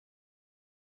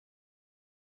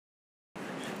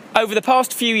Over the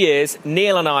past few years,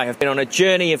 Neil and I have been on a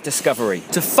journey of discovery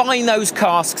to find those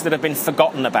casks that have been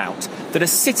forgotten about, that are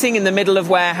sitting in the middle of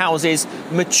warehouses,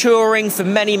 maturing for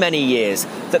many, many years,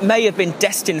 that may have been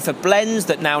destined for blends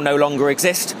that now no longer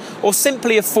exist, or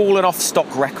simply have fallen off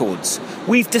stock records.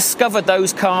 We've discovered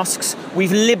those casks,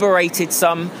 we've liberated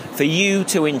some for you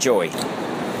to enjoy.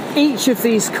 Each of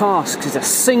these casks is a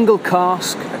single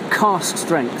cask at cask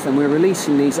strength, and we're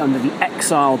releasing these under the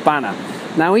Exile banner.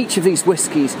 Now, each of these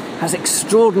whiskies has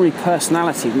extraordinary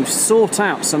personality. We've sought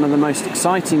out some of the most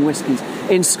exciting whiskies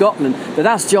in Scotland that,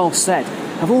 as Joel said,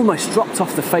 have almost dropped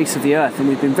off the face of the earth, and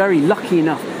we've been very lucky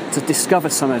enough to discover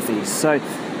some of these. So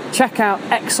check out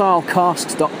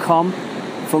exilecasks.com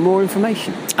for more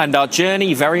information. And our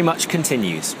journey very much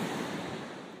continues.